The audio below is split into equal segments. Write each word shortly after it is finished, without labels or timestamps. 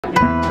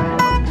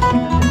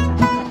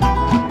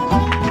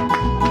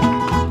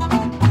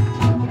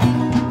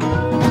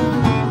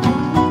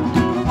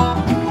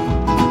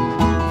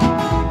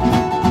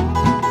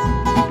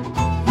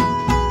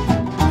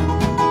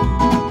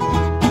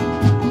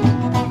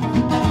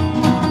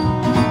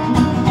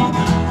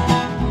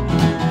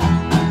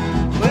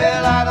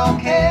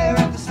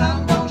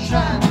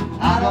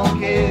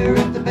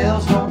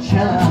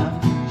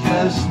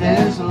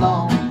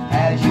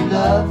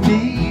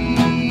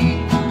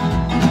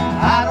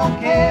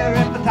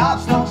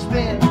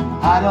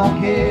I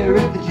don't care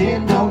if the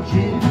gin don't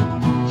gin,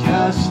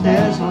 just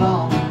as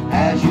long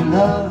as you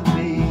love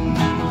me.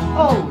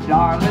 Oh,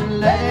 darling,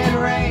 let it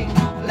rain,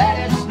 let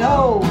it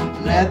snow,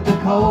 let the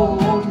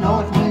cold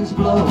north winds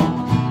blow,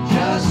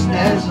 just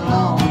as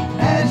long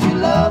as you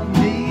love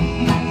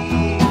me.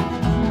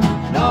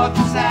 North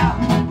to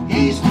south,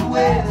 east to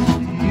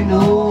west, you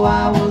know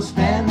I will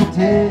stand the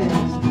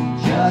test,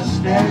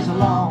 just as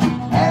long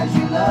as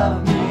you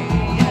love me.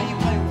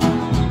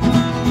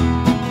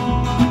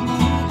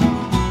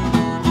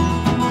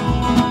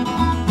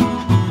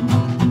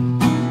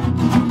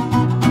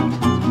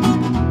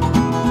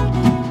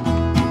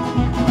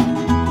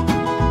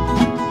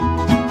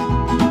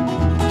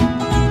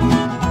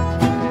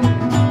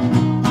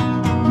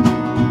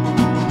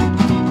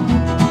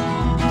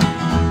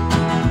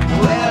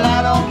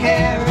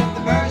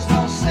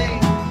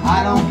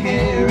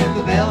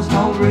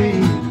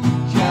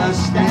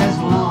 Just as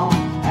long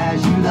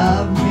as you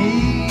love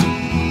me.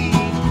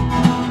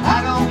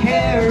 I don't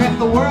care if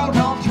the world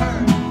don't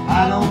turn,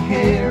 I don't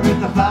care if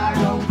the fire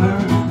don't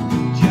burn,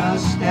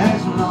 just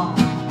as long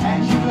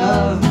as you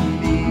love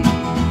me.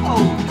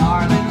 Oh,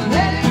 darling,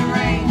 let it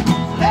rain,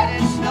 let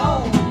it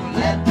snow,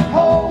 let the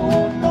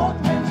cold north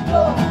winds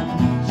blow,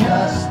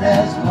 just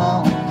as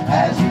long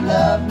as you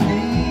love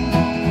me.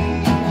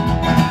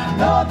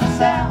 North to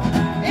south,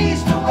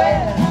 east to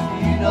west,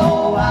 you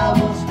know I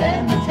will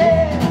stand the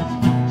test,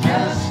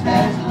 just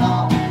as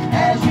long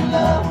as you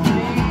love me.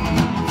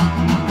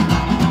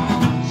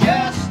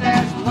 Just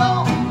as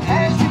long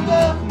as you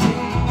love me.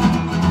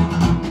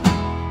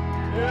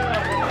 Yeah.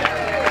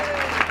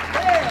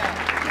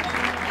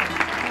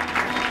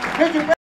 Yeah.